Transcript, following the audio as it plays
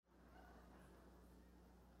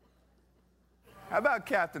How about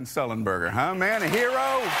Captain Sullenberger, huh, man? A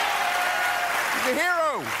hero? He's a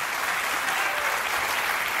hero.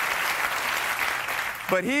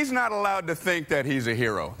 But he's not allowed to think that he's a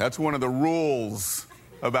hero. That's one of the rules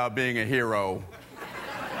about being a hero.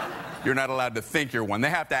 You're not allowed to think you're one. They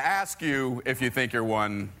have to ask you if you think you're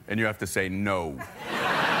one, and you have to say no.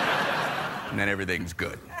 And then everything's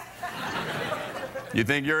good. You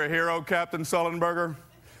think you're a hero, Captain Sullenberger?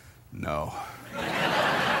 No.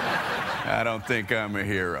 I don't think I'm a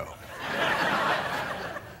hero.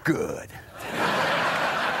 Good.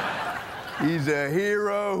 He's a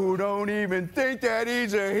hero who don't even think that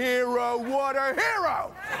he's a hero. What a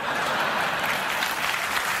hero!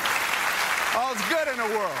 All's good in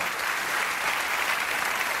the world.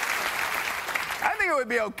 I think it would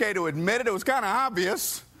be okay to admit it. It was kind of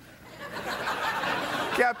obvious.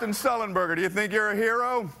 Captain Sullenberger, do you think you're a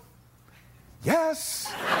hero?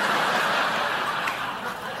 Yes.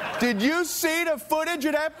 Did you see the footage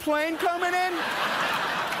of that plane coming in?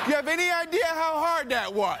 You have any idea how hard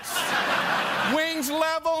that was? Wings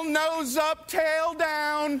level, nose up, tail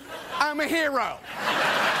down. I'm a hero.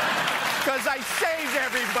 Because I saved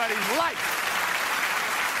everybody's life.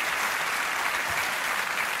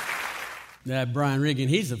 That Brian Regan,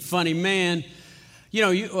 he's a funny man. You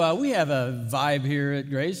know, we have a vibe here at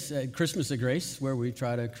Grace, at Christmas at Grace, where we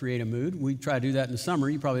try to create a mood. We try to do that in the summer.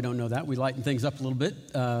 You probably don't know that. We lighten things up a little bit.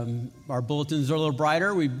 Our bulletins are a little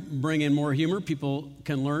brighter. We bring in more humor. People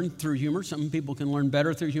can learn through humor. Some people can learn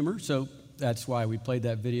better through humor. So that's why we played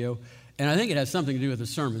that video. And I think it has something to do with the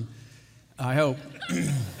sermon. I hope.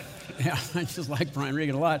 Yeah, I just like Brian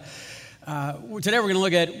Regan a lot. Today we're going to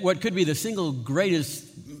look at what could be the single greatest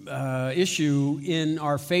issue in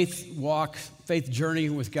our faith walk, faith journey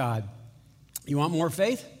with God. You want more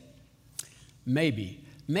faith? Maybe.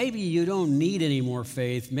 Maybe you don't need any more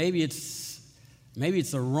faith. Maybe it's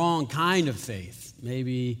the wrong kind of faith.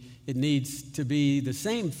 Maybe it needs to be the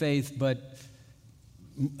same faith, but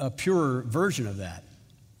a purer version of that,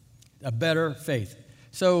 a better faith.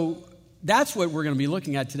 So that's what we're going to be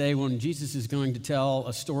looking at today when Jesus is going to tell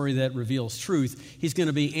a story that reveals truth. He's going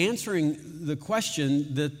to be answering the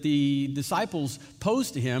question that the disciples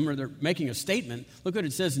posed to him, or they're making a statement. Look what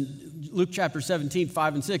it says in Luke chapter 17,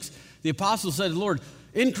 5 and 6. The apostles said to the Lord,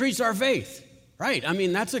 increase our faith. Right, I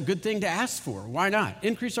mean, that's a good thing to ask for. Why not?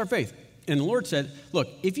 Increase our faith. And the Lord said, look,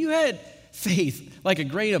 if you had faith like a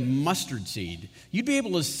grain of mustard seed, you'd be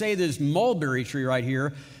able to say this mulberry tree right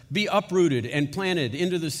here, be uprooted and planted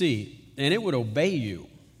into the sea, and it would obey you.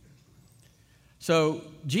 So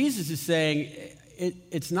Jesus is saying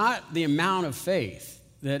it's not the amount of faith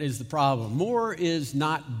that is the problem. More is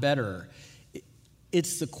not better.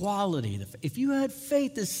 It's the quality. If you had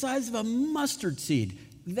faith the size of a mustard seed,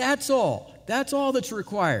 that's all. That's all that's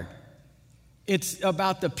required. It's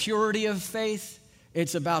about the purity of faith.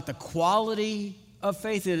 It's about the quality of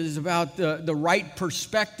faith. It is about the right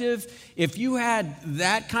perspective. If you had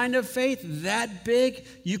that kind of faith, that big,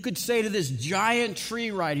 you could say to this giant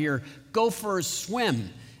tree right here, go for a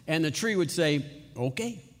swim. And the tree would say,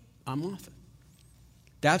 okay, I'm off it.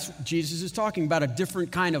 That's what Jesus is talking about, a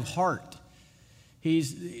different kind of heart.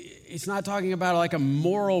 It's not talking about like a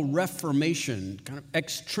moral reformation, kind of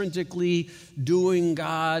extrinsically doing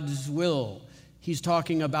God's will. He's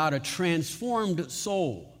talking about a transformed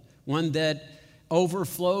soul, one that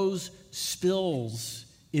overflows, spills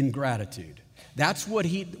in gratitude. That's what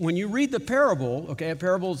when you read the parable, okay, a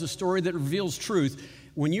parable is a story that reveals truth.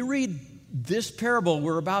 When you read this parable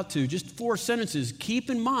we're about to, just 4 sentences, keep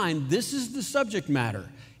in mind, this is the subject matter.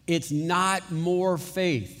 It's not more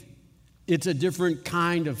faith. It's a different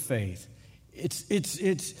kind of faith.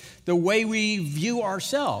 It's the way we view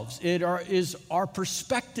ourselves. It is our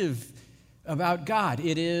perspective about God.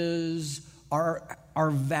 It is our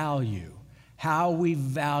value, how we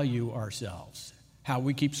value ourselves, how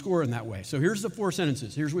we keep score in that way. So here's the 4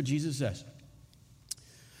 sentences. Here's what Jesus says.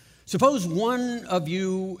 Suppose one of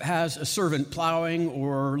you has a servant plowing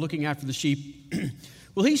or looking after the sheep.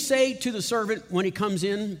 Will he say to the servant when he comes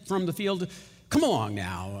in from the field, come along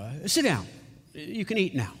now, sit down, you can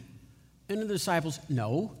eat now? And the disciples,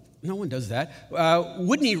 no one does that.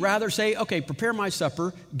 Wouldn't he rather say, okay, prepare my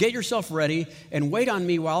supper, get yourself ready, and wait on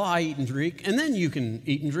me while I eat and drink, and then you can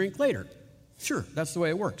eat and drink later? Sure, that's the way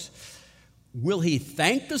it works. Will he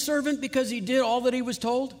thank the servant because he did all that he was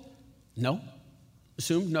told? No.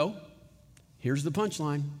 Assumed no. Here's the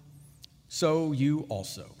punchline. So you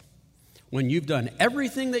also, when you've done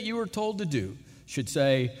everything that you were told to do, should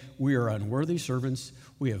say, we are unworthy servants.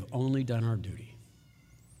 We have only done our duty.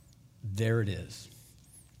 There it is.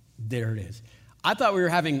 There it is. I thought we were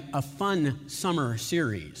having a fun summer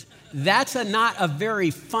series. That's not a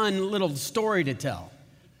very fun little story to tell.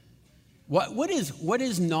 What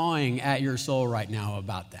is gnawing at your soul right now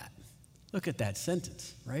about that? Look at that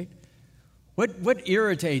sentence, right? What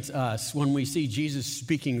irritates us when we see Jesus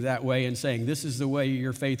speaking that way and saying, this is the way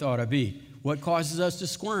your faith ought to be? What causes us to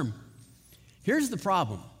squirm? Here's the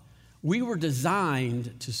problem. We were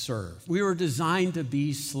designed to serve. We were designed to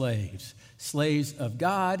be slaves of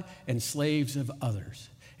God and slaves of others.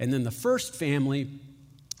 And then the first family,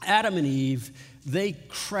 Adam and Eve, they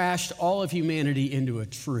crashed all of humanity into a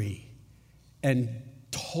tree and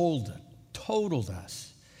totaled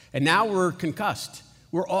us. And now we're concussed.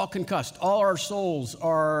 We're all concussed. All our souls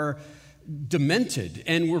are demented,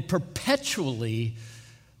 and we're perpetually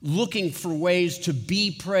looking for ways to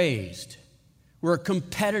be praised. We're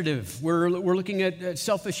competitive. We're looking at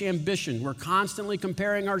selfish ambition. We're constantly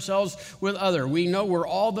comparing ourselves with others. We know where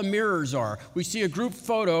all the mirrors are. We see a group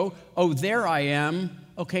photo. Oh, there I am.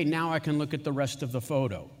 Okay, now I can look at the rest of the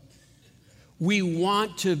photo. We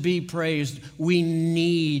want to be praised. We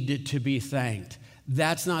need to be thanked.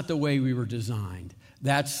 That's not the way we were designed.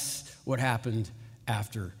 That's what happened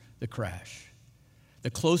after the crash. The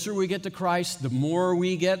closer we get to Christ, the more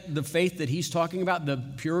we get the faith that he's talking about, the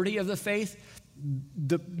purity of the faith,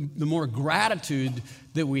 the more gratitude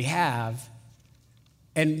that we have,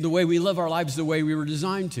 and the way we live our lives the way we were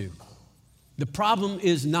designed to. The problem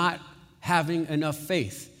is not having enough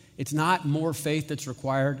faith. It's not more faith that's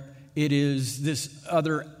required. It is this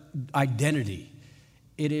other identity.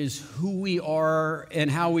 It is who we are and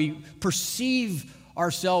how we perceive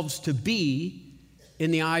ourselves to be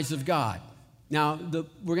in the eyes of God. Now,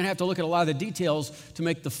 we're going to have to look at a lot of the details to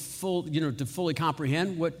make the full, to fully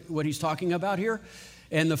comprehend what he's talking about here.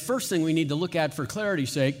 And the first thing we need to look at for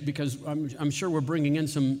clarity's sake, because I'm sure we're bringing in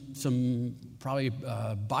some probably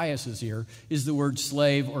biases here, is the word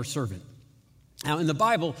slave or servant. Now, in the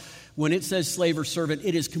Bible, when it says slave or servant,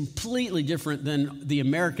 it is completely different than the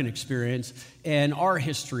American experience and our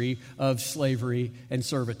history of slavery and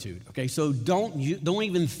servitude. Okay, so don't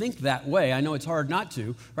even think that way. I know it's hard not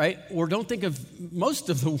to, right? Or don't think of most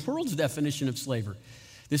of the world's definition of slavery.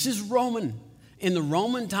 This is Roman. In the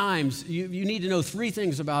Roman times, you need to know three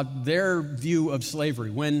things about their view of slavery.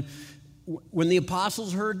 When the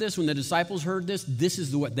apostles heard this, when the disciples heard this, this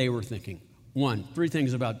is what they were thinking. Three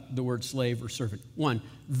things about the word slave or servant. One,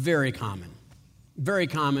 very common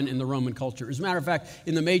in the Roman culture. As a matter of fact,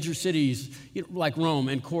 in the major cities like Rome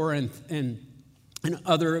and Corinth and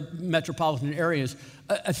other metropolitan areas,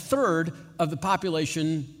 a third of the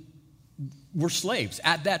population were slaves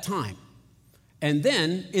at that time. And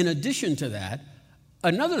then, in addition to that,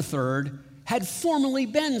 another third had formerly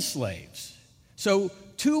been slaves. So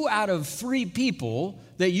 2 out of 3 people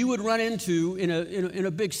that you would run into in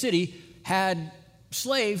a big city had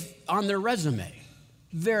slave on their resume.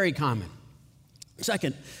 Very common.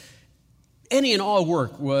 Second, any and all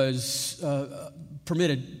work was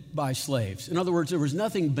permitted by slaves. In other words, there was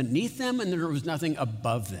nothing beneath them and there was nothing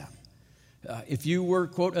above them. If you were,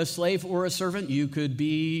 quote, a slave or a servant, you could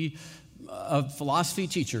be a philosophy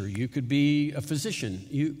teacher. You could be a physician.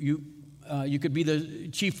 You could be the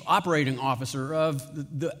chief operating officer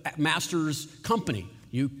of the master's company.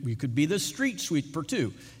 You could be the street sweeper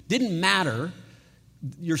too. Didn't matter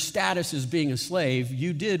your status as being a slave.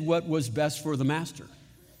 You did what was best for the master.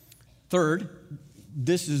 Third,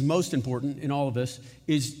 this is most important in all of this,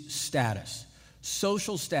 is status.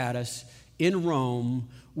 Social status in Rome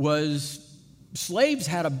was, slaves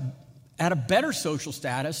had a better social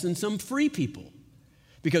status than some free people.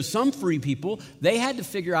 Because some free people, they had to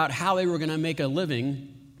figure out how they were going to make a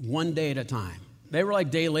living one day at a time. They were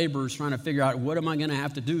like day laborers trying to figure out, what am I going to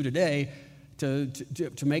have to do today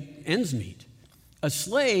to make ends meet? A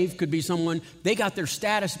slave could be someone, they got their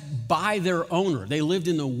status by their owner. They lived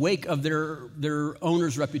in the wake of their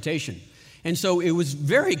owner's reputation. And so it was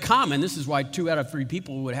very common, this is why 2 out of 3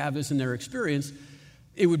 people would have this in their experience,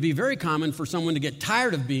 it would be very common for someone to get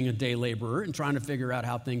tired of being a day laborer and trying to figure out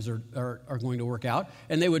how things are going to work out.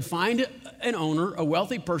 And they would find an owner, a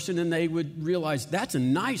wealthy person, and they would realize that's a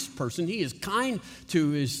nice person. He is kind to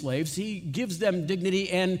his slaves. He gives them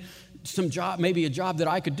dignity and some job, maybe a job that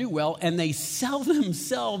I could do well. And they sell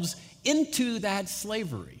themselves into that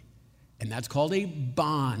slavery. And that's called a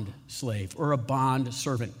bond slave or a bond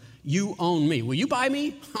servant. You own me. Will you buy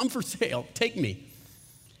me? I'm for sale. Take me.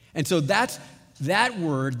 And so that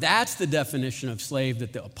word, that's the definition of slave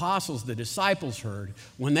that the apostles, the disciples heard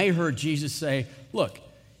when they heard Jesus say, look,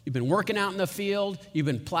 you've been working out in the field, you've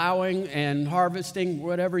been plowing and harvesting,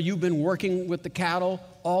 whatever, you've been working with the cattle,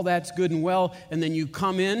 all that's good and well, and then you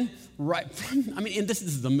come in, right, and this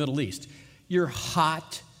is the Middle East. You're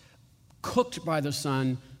hot, cooked by the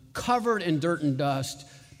sun, covered in dirt and dust.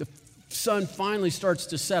 The sun finally starts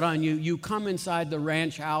to set on you. You come inside the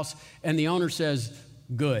ranch house, and the owner says,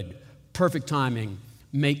 good, perfect timing,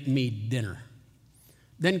 make me dinner.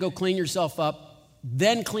 Then go clean yourself up,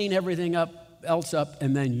 then clean everything else up,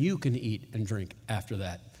 and then you can eat and drink after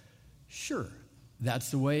that. Sure,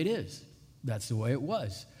 that's the way it is. That's the way it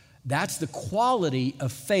was. That's the quality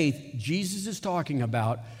of faith Jesus is talking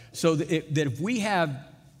about, so that if we have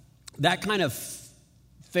that kind of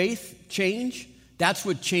faith change, that's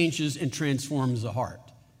what changes and transforms the heart.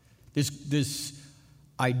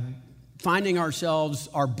 Finding ourselves,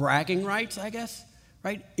 our bragging rights, I guess,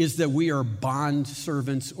 right, is that we are bond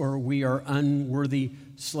servants or we are unworthy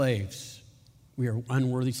slaves. We are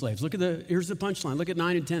unworthy slaves. Here's the punchline. Look at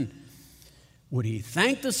 9 and 10. Would he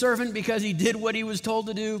thank the servant because he did what he was told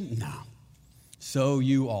to do? No. So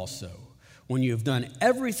you also, when you have done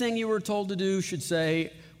everything you were told to do, should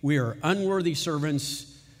say, we are unworthy servants.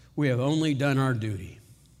 We have only done our duty.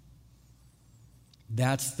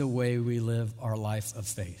 That's the way we live our life of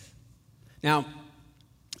faith. Now,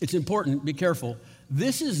 it's important, be careful.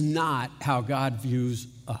 This is not how God views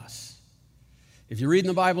us. If you read in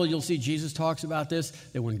the Bible, you'll see Jesus talks about this,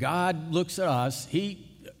 that when God looks at us,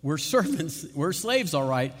 we're servants, we're slaves, all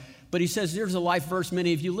right, but he says, here's a life verse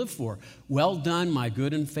many of you live for. Well done, my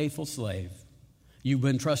good and faithful slave. You've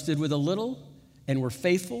been trusted with a little and were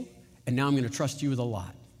faithful, and now I'm going to trust you with a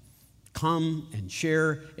lot. Come and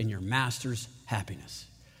share in your master's happiness.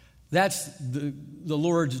 That's the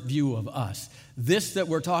Lord's view of us. This that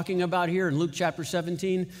we're talking about here in Luke chapter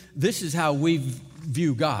 17, this is how we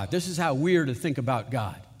view God. This is how we're to think about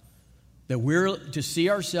God. That we're to see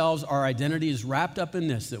ourselves, our identity is wrapped up in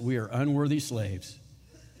this, that we are unworthy slaves.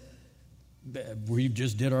 We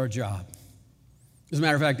just did our job. As a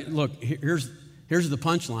matter of fact, look, here's the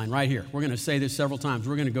punchline right here. We're going to say this several times.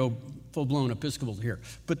 We're going to go full-blown Episcopal here.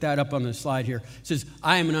 Put that up on the slide here. It says,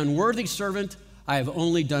 I am an unworthy servant. I have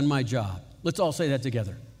only done my job. Let's all say that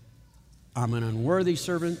together. I'm an unworthy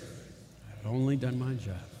servant. I've only done my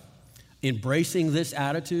job. Embracing this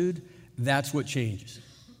attitude, that's what changes.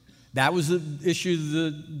 That was the issue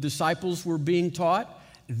the disciples were being taught.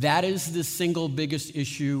 That is the single biggest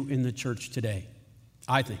issue in the church today,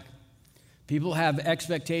 I think. People have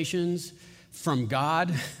expectations from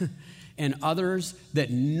God and others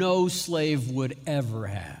that no slave would ever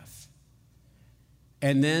have.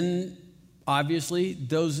 And then, obviously,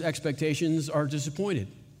 those expectations are disappointed,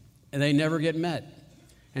 and they never get met.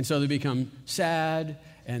 And so they become sad,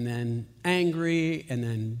 and then angry, and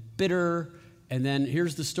then bitter. And then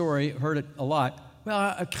here's the story, heard it a lot. Well,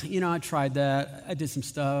 I tried that. I did some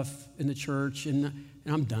stuff in the church, and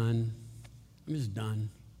I'm done. I'm just done.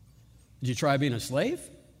 Did you try being a slave?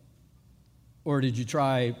 Or did you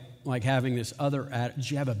try like having this other attitude?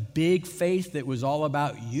 Did you have a big faith that was all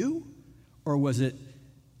about you? Or was it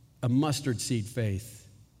a mustard seed faith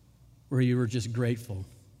where you were just grateful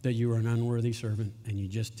that you were an unworthy servant and you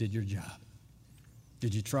just did your job?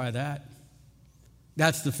 Did you try that?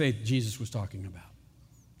 That's the faith Jesus was talking about.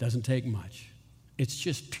 Doesn't take much. It's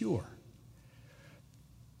just pure.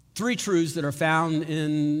 3 truths that are found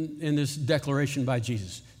in this declaration by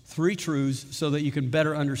Jesus. 3 truths so that you can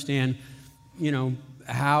better understand,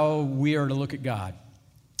 how we are to look at God.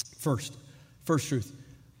 First truth,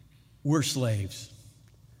 we're slaves.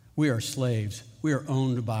 We are slaves. We are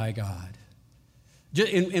owned by God.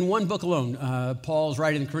 In one book alone, Paul's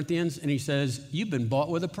writing in Corinthians, and he says, you've been bought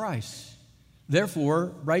with a price.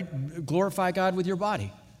 Therefore, glorify God with your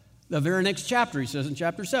body. The very next chapter, he says in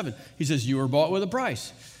chapter 7, he says, you were bought with a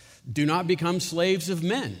price. Do not become slaves of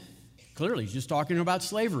men. Clearly, he's just talking about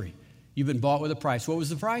slavery. You've been bought with a price. What was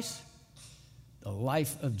the price? The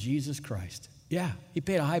life of Jesus Christ. Yeah, he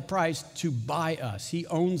paid a high price to buy us. He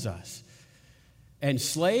owns us. And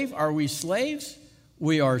slave, are we slaves?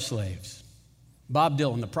 We are slaves. Bob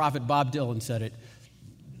Dylan, the prophet Bob Dylan said it.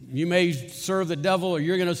 You may serve the devil or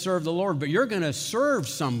you're going to serve the Lord, but you're going to serve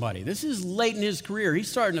somebody. This is late in his career.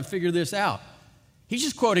 He's starting to figure this out. He's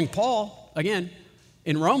just quoting Paul, again,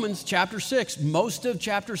 in Romans chapter 6. Most of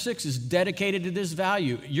chapter 6 is dedicated to this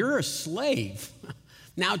value. You're a slave.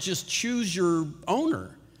 Now just choose your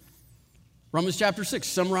owner. Romans chapter 6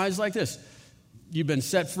 summarized like this. You've been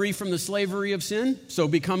set free from the slavery of sin, so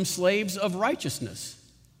become slaves of righteousness.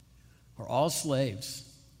 We're all slaves.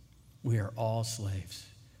 We are all slaves.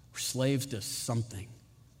 We're slaves to something.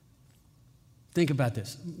 Think about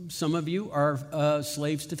this. Some of you are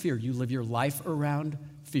slaves to fear. You live your life around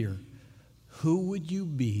fear. Who would you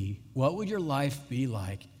be? What would your life be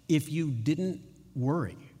like if you didn't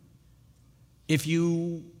worry? If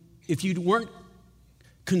you weren't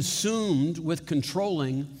consumed with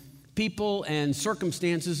controlling people and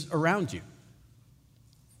circumstances around you.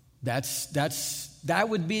 That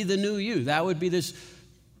would be the new you. That would be this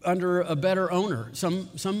under a better owner. Some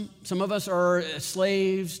of us are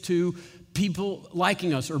slaves to people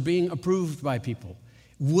liking us or being approved by people.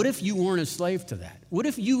 What if you weren't a slave to that? What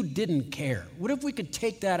if you didn't care? What if we could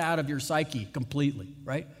take that out of your psyche completely,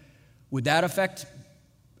 right? Would that affect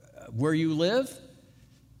where you live?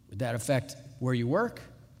 Would that affect where you work?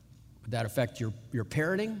 Would that affect your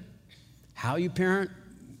parenting? How you parent?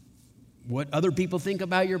 What other people think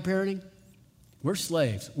about your parenting? We're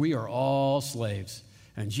slaves. We are all slaves.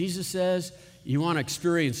 And Jesus says, you want to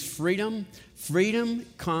experience freedom? Freedom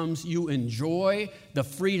comes, you enjoy the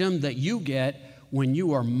freedom that you get when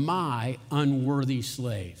you are my unworthy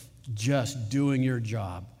slave, just doing your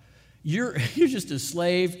job. You're just a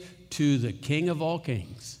slave to the King of all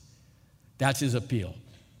kings. That's his appeal.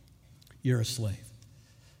 You're a slave.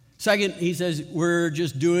 Second, he says, we're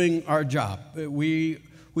just doing our job. When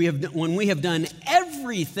we have done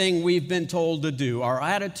everything we've been told to do, our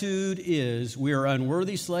attitude is we are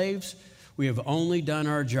unworthy slaves. We have only done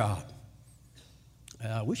our job.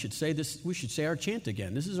 We should say this. We should say our chant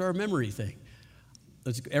again. This is our memory thing.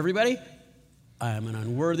 Everybody, I am an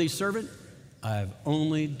unworthy servant. I have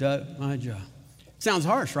only done my job. Sounds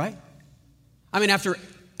harsh, right? I mean, after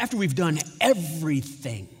we've done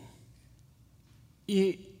everything,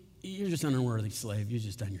 you're just an unworthy slave. You've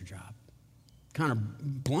just done your job. Kind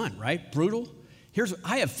of blunt, right? Brutal.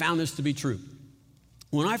 I have found this to be true.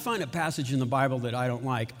 When I find a passage in the Bible that I don't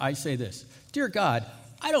like, I say this: Dear God,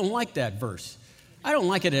 I don't like that verse. I don't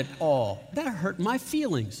like it at all. That hurt my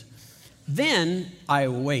feelings. Then I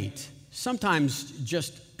wait, sometimes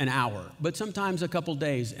just an hour, but sometimes a couple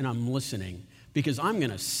days, and I'm listening because I'm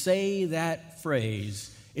going to say that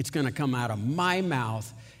phrase. It's going to come out of my mouth,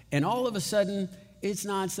 and all of a sudden, it's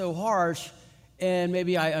not so harsh, and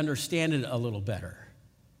maybe I understand it a little better.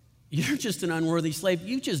 You're just an unworthy slave.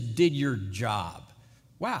 You just did your job.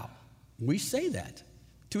 Wow, we say that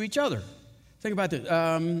to each other. Think about this.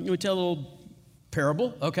 We tell a little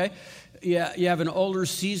parable, okay? Yeah, you have an older,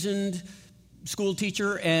 seasoned school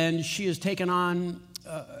teacher, and she has taken on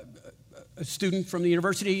a student from the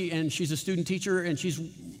university, and she's a student teacher, and she's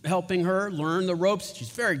helping her learn the ropes. She's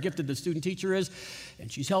very gifted, the student teacher is,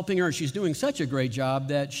 and she's helping her, and she's doing such a great job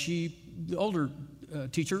that the older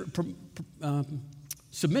teacher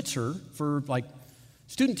submits her for, like,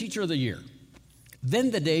 student teacher of the year.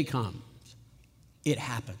 Then the day comes. It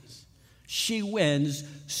happens. She wins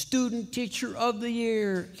student teacher of the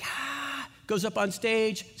year. Yeah. Goes up on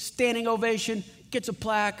stage, standing ovation, gets a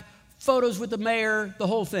plaque, photos with the mayor, the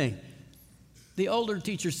whole thing. The older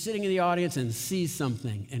teacher sitting in the audience and sees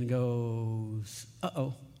something and goes,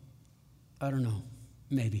 uh-oh, I don't know,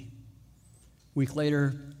 maybe. A week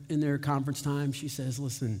later, in their conference time, she says,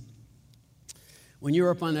 listen, when you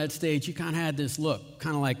were up on that stage, you kind of had this look,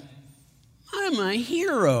 kind of like, I'm a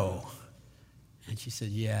hero. And she said,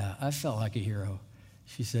 yeah, I felt like a hero.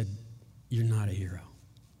 She said, you're not a hero.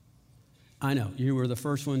 I know, you were the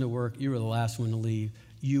first one to work, you were the last one to leave.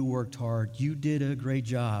 You worked hard, you did a great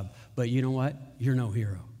job, but you know what? You're no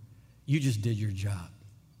hero. You just did your job.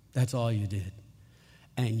 That's all you did.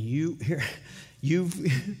 And you've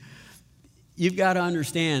got to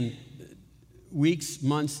understand, weeks,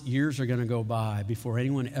 months, years are going to go by before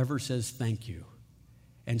anyone ever says thank you.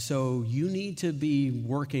 And so you need to be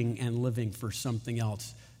working and living for something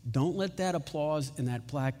else. Don't let that applause and that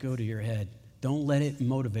plaque go to your head. Don't let it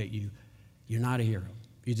motivate you. You're not a hero.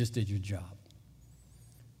 You just did your job.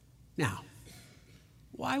 Now,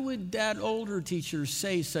 why would that older teacher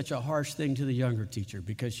say such a harsh thing to the younger teacher?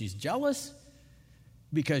 Because she's jealous?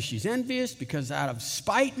 Because she's envious? Because out of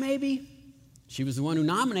spite, maybe? She was the one who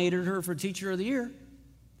nominated her for Teacher of the Year.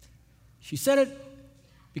 She said it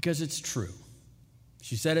because it's true.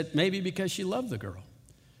 She said it maybe because she loved the girl.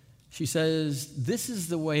 She says, this is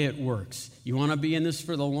the way it works. You want to be in this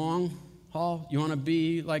for the long haul? You want to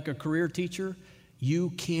be like a career teacher?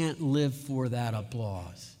 You can't live for that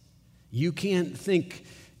applause. You can't think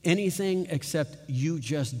anything except you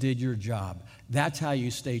just did your job. That's how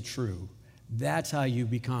you stay true. That's how you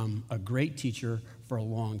become a great teacher for a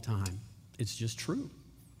long time. It's just true.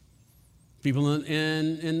 People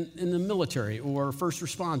in the military or first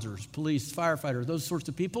responders, police, firefighters, those sorts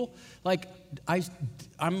of people. Like,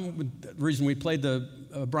 I'm the reason we played the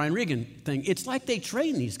Brian Regan thing. It's like they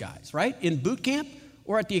train these guys, right? In boot camp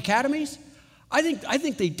or at the academies. I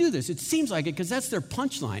think they do this. It seems like it because that's their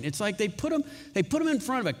punchline. It's like they put them in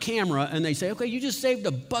front of a camera and they say, okay, you just saved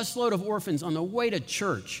a busload of orphans on the way to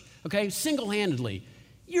church, okay, single-handedly.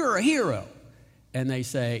 You're a hero. And they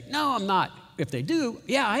say, no, I'm not. If they do,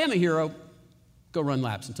 yeah, I am a hero. Go run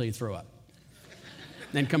laps until you throw up.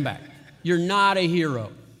 Then come back. You're not a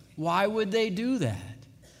hero. Why would they do that?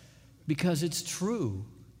 Because it's true.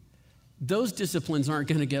 Those disciplines aren't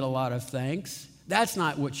going to get a lot of thanks. That's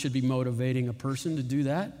not what should be motivating a person to do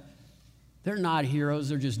that. They're not heroes.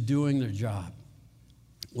 They're just doing their job.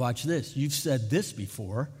 Watch this. You've said this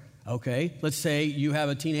before, okay? Let's say you have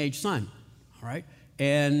a teenage son, all right?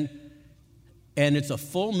 And it's a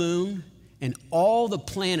full moon, and all the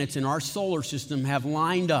planets in our solar system have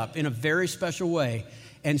lined up in a very special way.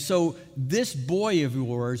 And so this boy of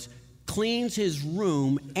yours cleans his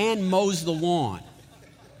room and mows the lawn,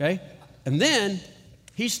 okay? And then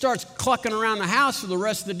he starts clucking around the house for the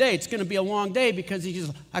rest of the day. It's going to be a long day because he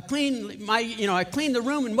just, I cleaned the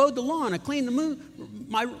room and mowed the lawn. I cleaned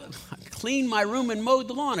my room and mowed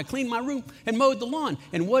the lawn. I cleaned my room and mowed the lawn.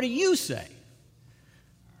 And what do you say?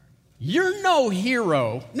 You're no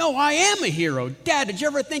hero. No, I am a hero. Dad, did you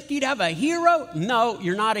ever think you'd have a hero? No,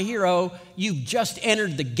 you're not a hero. You've just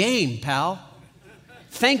entered the game, pal.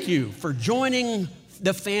 Thank you for joining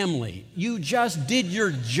the family. You just did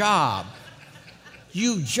your job.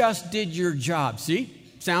 You just did your job. See?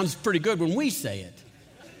 Sounds pretty good when we say it.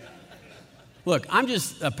 Look, I'm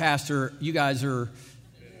just a pastor. You guys are,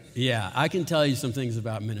 I can tell you some things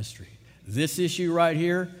about ministry. This issue right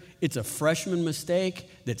here, it's a freshman mistake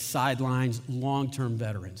that sidelines long-term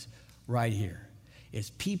veterans right here.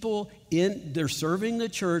 It's people they're serving the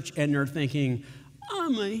church and they're thinking,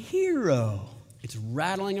 I'm a hero. It's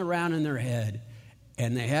rattling around in their head.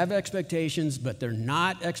 And they have expectations, but they're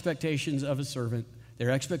not expectations of a servant.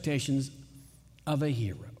 They're expectations of a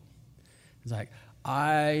hero. It's like,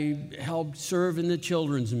 I helped serve in the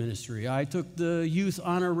children's ministry. I took the youth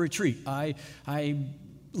on a retreat. I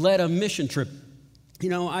led a mission trip.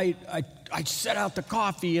 I set out the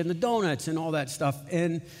coffee and the donuts and all that stuff.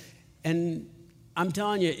 And I'm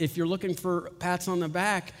telling you, if you're looking for pats on the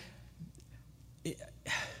back,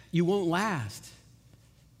 you won't last.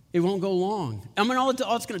 It won't go long. I mean, all it's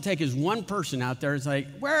going to take is one person out there. It's like,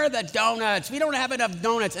 where are the donuts? We don't have enough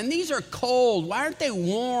donuts. And these are cold. Why aren't they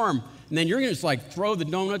warm? And then you're going to just like throw the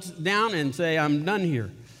donuts down and say, I'm done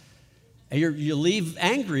here. And you leave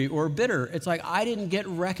angry or bitter. It's like, I didn't get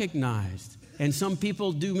recognized. And some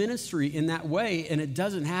people do ministry in that way, and it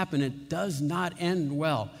doesn't happen. It does not end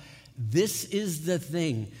well. This is the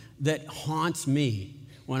thing that haunts me.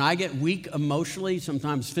 When I get weak emotionally,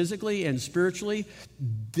 sometimes physically and spiritually,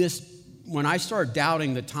 when I start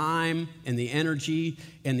doubting the time and the energy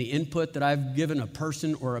and the input that I've given a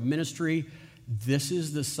person or a ministry, this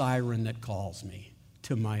is the siren that calls me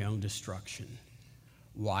to my own destruction.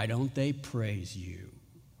 Why don't they praise you?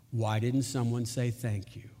 Why didn't someone say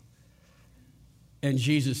thank you? And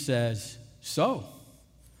Jesus says, so,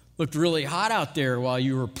 looked really hot out there while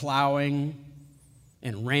you were plowing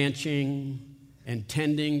and ranching and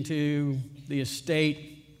tending to the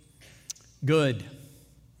estate. Good.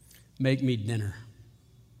 Make me dinner.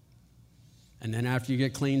 And then after you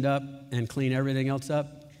get cleaned up and clean everything else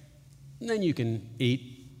up, then you can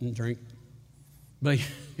eat and drink. But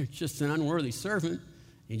you're just an unworthy servant.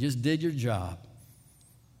 You just did your job.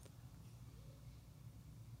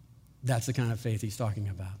 That's the kind of faith he's talking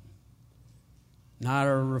about. Not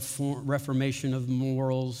a reformation of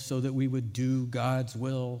morals so that we would do God's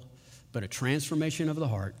will, but a transformation of the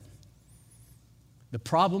heart. The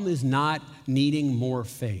problem is not needing more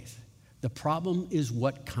faith. The problem is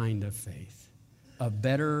what kind of faith? A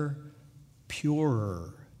better,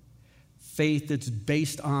 purer faith that's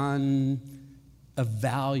based on a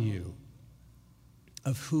value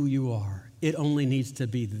of who you are. It only needs to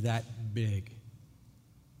be that big.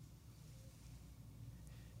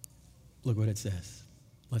 Look what it says.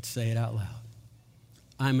 Let's say it out loud.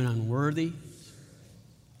 I'm an unworthy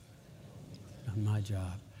on my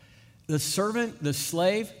job. The servant, the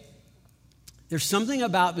slave, there's something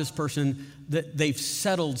about this person that they've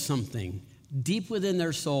settled something deep within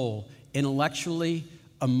their soul, intellectually,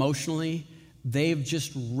 emotionally. They've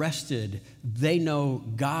just rested. They know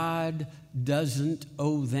God doesn't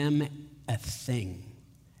owe them a thing,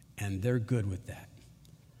 and they're good with that.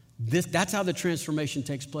 That's how the transformation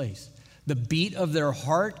takes place. The beat of their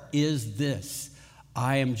heart is this: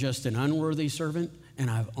 I am just an unworthy servant,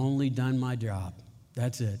 and I've only done my job.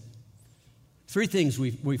 That's it. Three things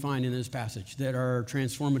we find in this passage that are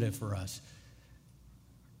transformative for us.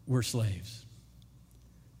 We're slaves.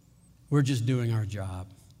 We're just doing our job.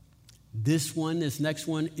 This next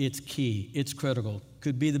one, it's key. It's critical.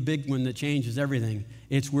 Could be the big one that changes everything.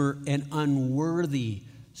 We're an unworthy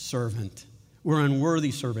servant. We're an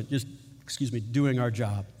unworthy servant, doing our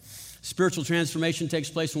job. Spiritual transformation takes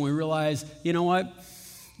place when we realize, you know what?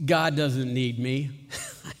 God doesn't need me.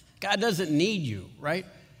 God doesn't need you, right?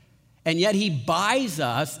 And yet he buys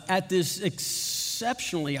us at this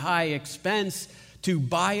exceptionally high expense to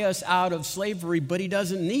buy us out of slavery, but he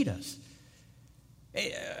doesn't need us.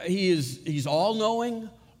 He's all-knowing,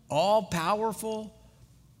 all-powerful,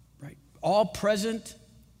 right? All-present.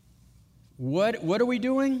 What are we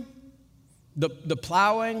doing? The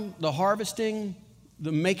plowing, the harvesting,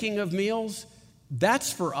 the making of meals,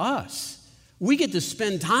 that's for us. We get to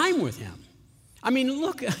spend time with him. I mean,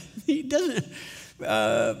 look, he doesn't.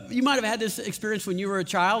 You might have had this experience when you were a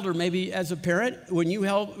child, or maybe as a parent, when you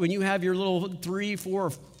have your little 3,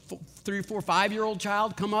 4, 5-year-old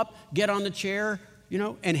child come up, get on the chair,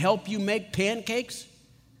 and help you make pancakes.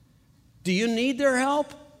 Do you need their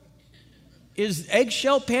help? Is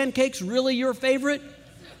eggshell pancakes really your favorite?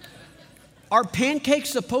 Are pancakes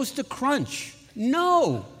supposed to crunch?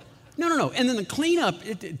 No. And then the cleanup,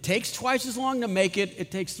 it takes twice as long to make it.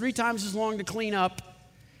 It takes 3 times as long to clean up.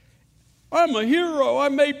 I'm a hero. I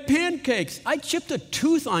made pancakes. I chipped a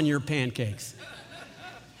tooth on your pancakes.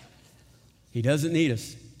 He doesn't need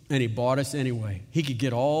us, and he bought us anyway. He could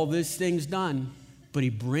get all these things done, but he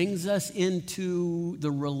brings us into the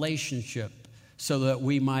relationship so that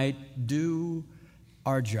we might do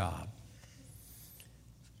our job.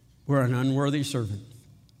 We're an unworthy servant.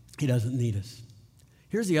 He doesn't need us.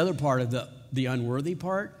 Here's the other part of the unworthy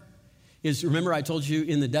part. Is, remember I told you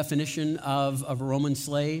in the definition of a Roman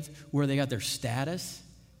slave where they got their status?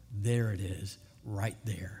 There it is, right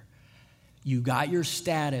there. You got your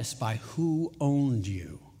status by who owned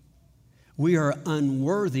you. We are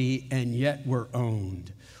unworthy, and yet we're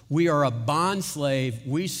owned. We are a bond slave.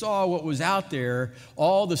 We saw what was out there,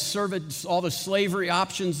 all the slavery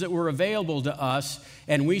options that were available to us,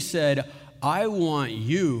 and we said, I want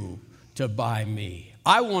you to buy me.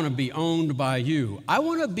 I want to be owned by you. I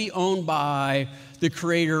want to be owned by the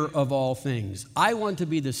creator of all things. I want to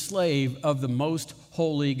be the slave of the most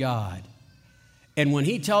holy God. And when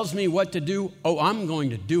he tells me what to do, I'm going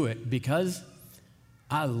to do it because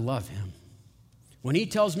I love him. When he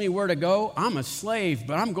tells me where to go, I'm a slave,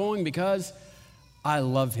 but I'm going because I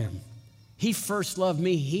love him. He first loved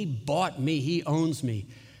me. He bought me. He owns me.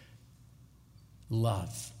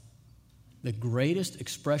 Love. The greatest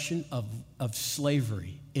expression of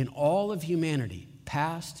slavery in all of humanity,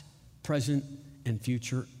 past, present, and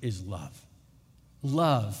future, is love.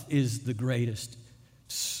 Love is the greatest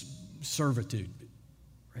servitude.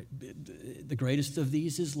 Right? The greatest of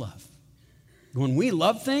these is love. When we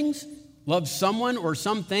love things, love someone or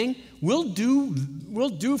something, we'll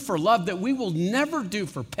do for love that we will never do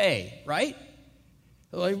for pay, right?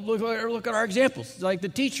 Like, look at our examples, like the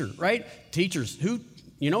teacher, right? Teachers who...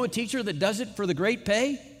 You know a teacher that does it for the great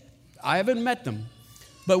pay? I haven't met them.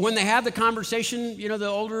 But when they have the conversation, the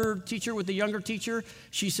older teacher with the younger teacher,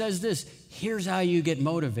 she says this, here's how you get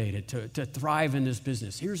motivated to thrive in this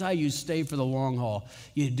business. Here's how you stay for the long haul.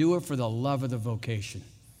 You do it for the love of the vocation,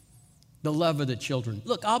 the love of the children.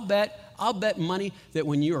 Look, I'll bet money that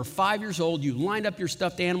when you were 5 years old, you lined up your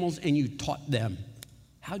stuffed animals and you taught them.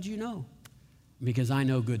 How'd you know? Because I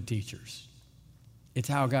know good teachers. It's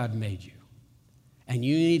how God made you. And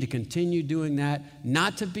you need to continue doing that,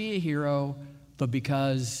 not to be a hero, but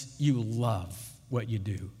because you love what you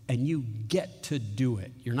do. And you get to do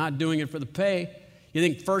it. You're not doing it for the pay. You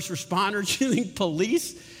think first responders, you think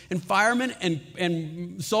police and firemen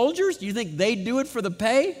and soldiers, you think they do it for the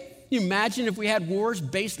pay? You imagine if we had wars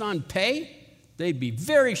based on pay? They'd be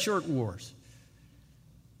very short wars.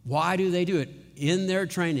 Why do they do it? In their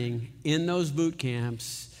training, in those boot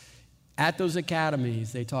camps, at those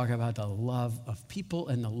academies, they talk about the love of people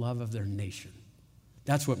and the love of their nation.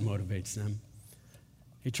 That's what motivates them.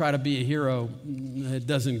 They try to be a hero, it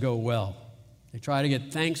doesn't go well. They try to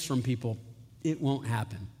get thanks from people, it won't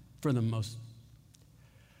happen for the most.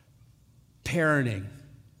 Parenting.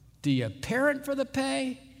 Do you parent for the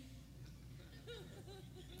pay?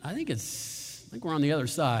 I think we're on the other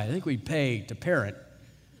side. I think we pay to parent.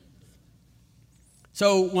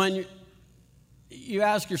 So when you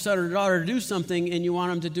ask your son or daughter to do something and you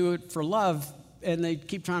want them to do it for love and they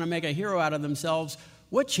keep trying to make a hero out of themselves,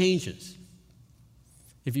 what changes?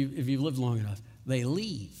 If you've lived long enough, they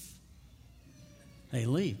leave. They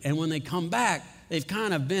leave. And when they come back, they've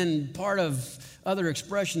kind of been part of other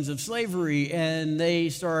expressions of slavery, and they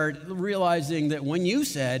start realizing that when you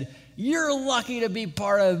said, you're lucky to be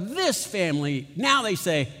part of this family, now they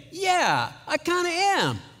say, yeah, I kind of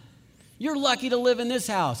am. You're lucky to live in this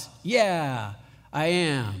house. Yeah, I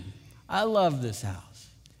am. I love this house.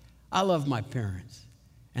 I love my parents.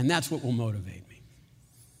 And that's what will motivate me.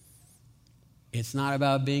 It's not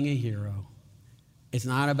about being a hero. It's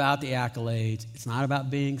not about the accolades. It's not about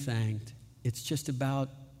being thanked. It's just about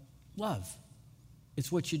love.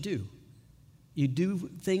 It's what you do. You do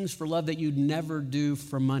things for love that you'd never do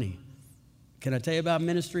for money. Can I tell you about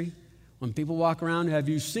ministry? When people walk around, have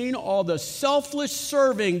you seen all the selfless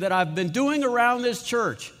serving that I've been doing around this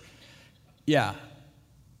church? Yeah,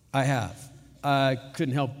 I have. I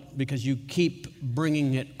couldn't help because you keep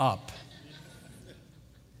bringing it up.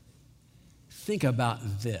 Think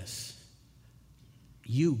about this.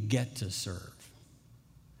 You get to serve.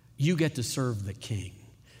 You get to serve the King.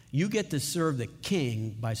 You get to serve the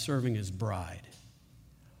King by serving his bride.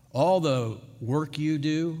 All the work you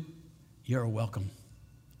do, you're welcome.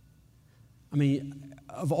 I mean,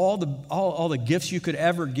 of all the gifts you could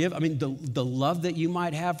ever give, I mean, the love that you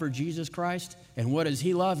might have for Jesus Christ, and what does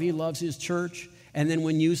he love? He loves his church. And then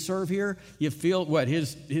when you serve here, you feel what?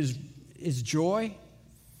 His joy?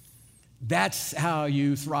 That's how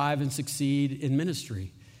you thrive and succeed in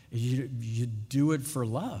ministry. You do it for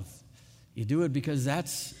love. You do it because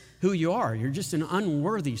that's who you are. You're just an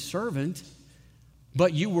unworthy servant,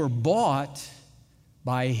 but you were bought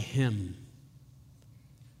by him.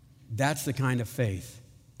 That's the kind of faith.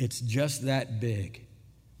 It's just that big,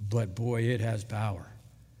 but boy, it has power.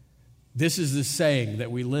 This is the saying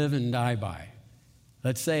that we live and die by.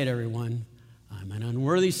 Let's say it, everyone. I'm an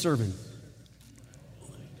unworthy servant.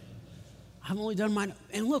 I've only done mine.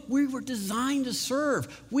 And look, we were designed to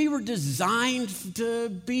serve. We were designed to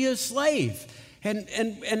be a slave. And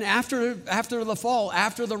after the fall,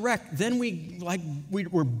 after the wreck, then we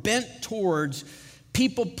were bent towards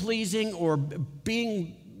people pleasing or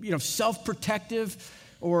being, self-protective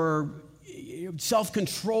or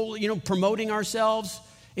self-control, promoting ourselves.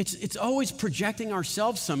 It's always projecting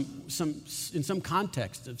ourselves in some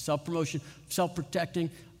context of self-promotion, self-protecting,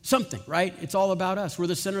 something, right? It's all about us. We're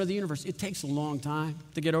the center of the universe. It takes a long time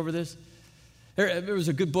to get over this. There was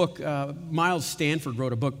a good book. Miles Stanford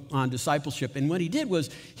wrote a book on discipleship, and what he did was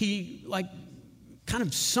he kind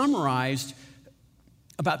of summarized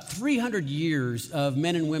about 300 years of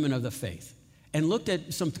men and women of the faith and looked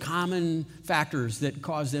at some common factors that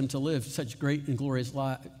caused them to live such great and glorious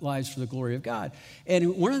lives for the glory of God.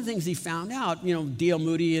 And one of the things he found out, D.L.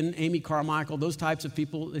 Moody and Amy Carmichael, those types of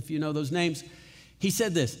people, if you know those names, he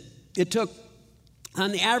said this: it took,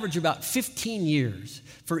 on the average, about 15 years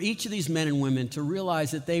for each of these men and women to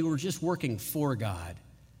realize that they were just working for God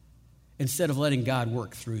instead of letting God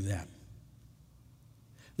work through them.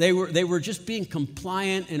 They were just being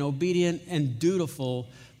compliant and obedient and dutiful,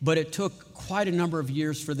 but it took quite a number of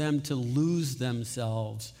years for them to lose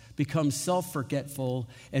themselves, become self-forgetful,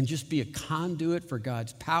 and just be a conduit for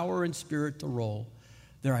God's power and spirit to roll.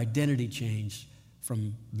 Their identity changed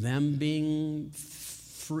from them being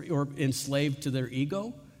free or enslaved to their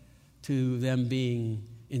ego to them being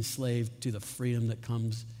enslaved to the freedom that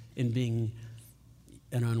comes in being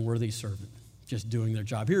an unworthy servant, just doing their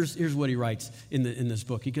job. Here's what he writes in this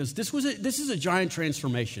book. He goes, this is a giant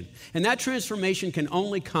transformation, and that transformation can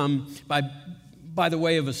only come by the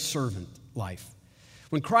way of a servant life.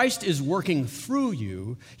 When Christ is working through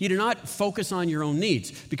you, you do not focus on your own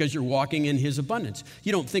needs because you're walking in his abundance.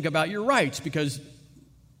 You don't think about your rights because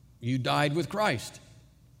you died with Christ.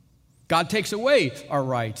 God takes away our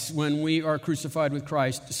rights when we are crucified with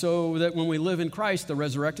Christ so that when we live in Christ, the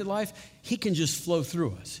resurrected life, he can just flow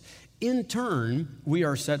through us. In turn, we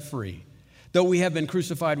are set free. Though we have been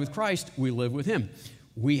crucified with Christ, we live with him.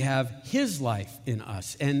 We have his life in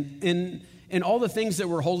us. And all the things that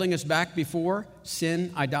were holding us back before,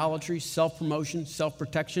 sin, idolatry, self-promotion,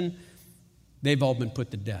 self-protection, they've all been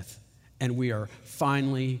put to death. And we are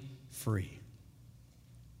finally free.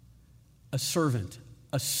 A servant,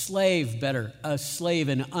 a slave,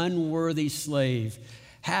 an unworthy slave,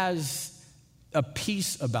 has a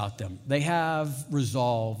peace about them. They have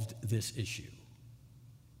resolved this issue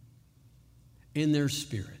in their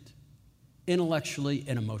spirit, intellectually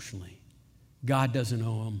and emotionally. God doesn't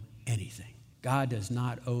owe them anything. God does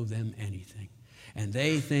not owe them anything. And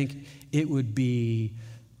they think it would be,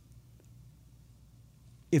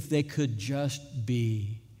 if they could just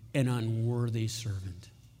be an unworthy servant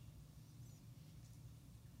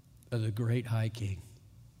of the great high king.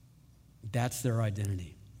 That's their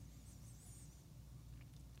identity.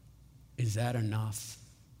 Is that enough?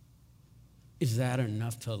 Is that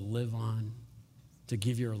enough to live on, to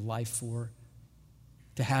give your life for,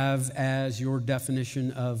 to have as your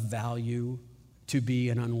definition of value to be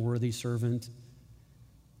an unworthy servant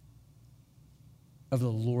of the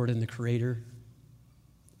Lord and the Creator,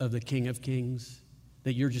 of the King of Kings,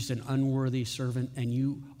 that you're just an unworthy servant and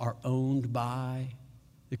you are owned by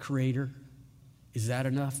the Creator? Is that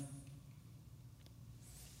enough?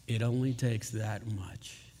 It only takes that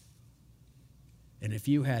much. And if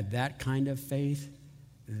you had that kind of faith,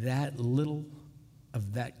 that little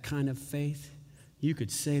of that kind of faith, you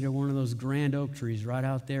could say to one of those grand oak trees right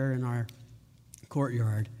out there in our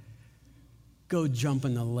courtyard, go jump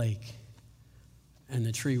in the lake. And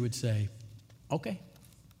the tree would say, okay,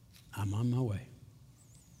 I'm on my way.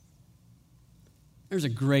 There's a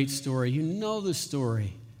great story. You know the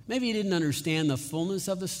story. Maybe you didn't understand the fullness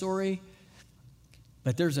of the story,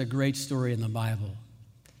 but there's a great story in the Bible.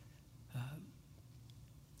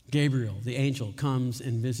 Gabriel, the angel, comes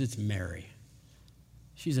and visits Mary.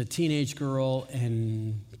 She's a teenage girl,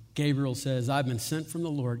 and Gabriel says, I've been sent from the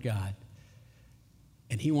Lord God,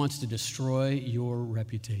 and he wants to destroy your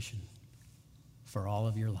reputation for all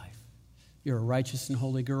of your life. You're a righteous and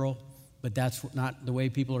holy girl, but that's not the way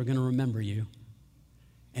people are going to remember you.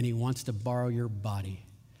 And he wants to borrow your body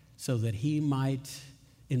so that he might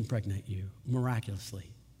impregnate you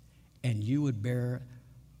miraculously, and you would bear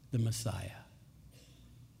the Messiah.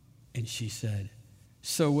 And she said,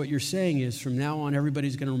 so what you're saying is from now on,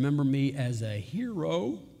 everybody's going to remember me as a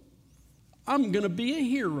hero. I'm going to be a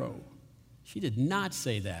hero. She did not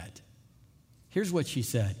say that. Here's what she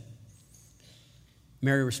said.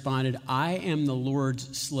 Mary responded, I am the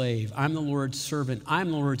Lord's slave. I'm the Lord's servant. I'm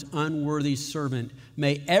the Lord's unworthy servant.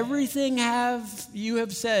 May everything you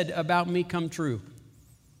have said about me come true.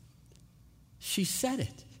 She said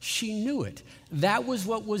it. She knew it. That was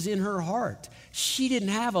what was in her heart. She didn't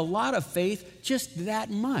have a lot of faith, just that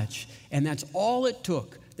much. And that's all it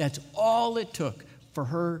took. That's all it took for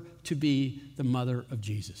her to be the mother of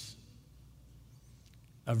Jesus.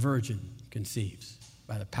 A virgin conceives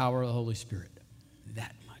by the power of the Holy Spirit.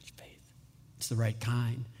 That much faith. It's the right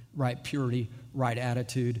kind, right purity, right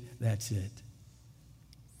attitude. That's it.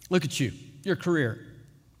 Look at you, your career.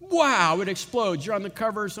 Wow, it explodes. You're on the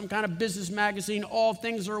cover of some kind of business magazine. All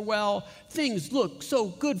things are well. Things look so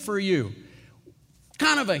good for you.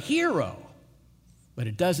 Kind of a hero. But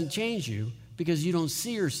it doesn't change you because you don't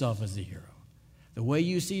see yourself as a hero. The way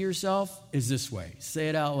you see yourself is this way. Say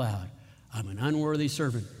it out loud. I'm an unworthy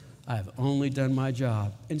servant. I have only done my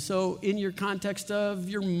job. And so in your context of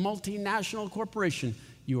your multinational corporation,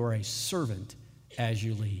 you are a servant as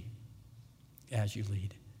you lead. As you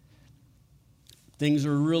lead. Things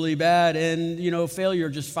are really bad, and, failure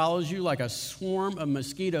just follows you like a swarm of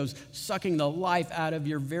mosquitoes, sucking the life out of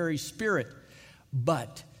your very spirit.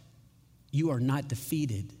 But you are not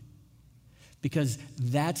defeated because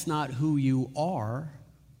that's not who you are.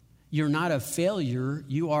 You're not a failure.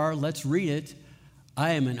 You are, let's read it,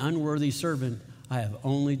 I am an unworthy servant. I have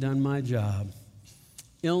only done my job.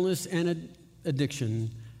 Illness and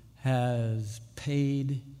addiction has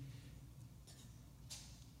paid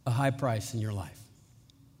a high price in your life.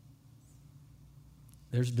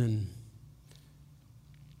 There's been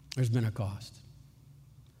a cost.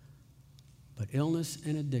 But illness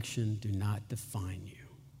and addiction do not define you.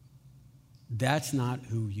 That's not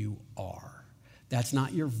who you are. That's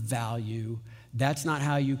not your value. That's not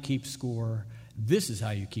how you keep score. This is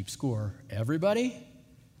how you keep score. Everybody,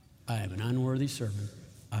 I am an unworthy servant.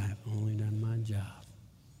 I have only done my job.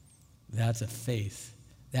 That's a faith.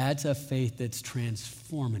 That's a faith that's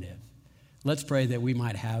transformative. Let's pray that we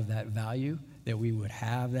might have that value, that we would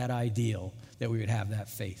have that ideal, that we would have that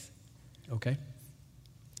faith. Okay?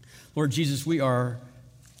 Lord Jesus, we are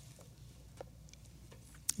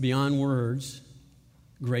beyond words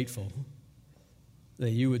grateful that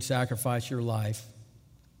you would sacrifice your life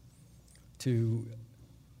to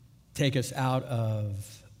take us out of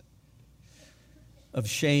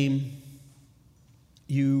shame.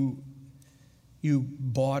 You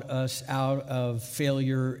bought us out of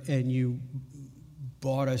failure, and you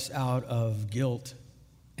bought us out of guilt,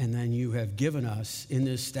 and then you have given us in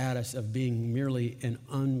this status of being merely an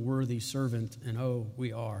unworthy servant, and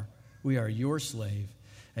we are your slave,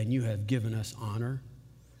 and you have given us honor,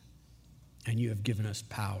 and you have given us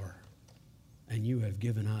power, and you have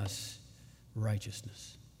given us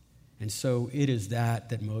righteousness. And so it is that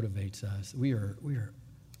motivates us. We are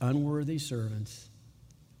unworthy servants.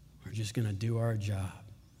 We're just going to do our job.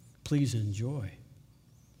 Please enjoy.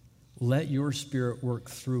 Let your Spirit work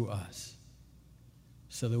through us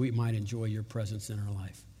so that we might enjoy your presence in our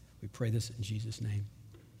life. We pray this in Jesus' name.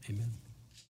 Amen.